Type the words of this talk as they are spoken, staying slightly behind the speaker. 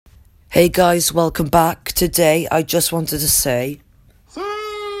Hey guys, welcome back. Today, I just wanted to say...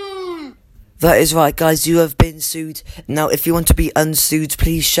 Siuuu! That is right, guys, you have been sued. Now, if you want to be unsued,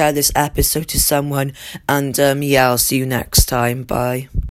 please share this episode to someone. And, yeah, I'll see you next time. Bye.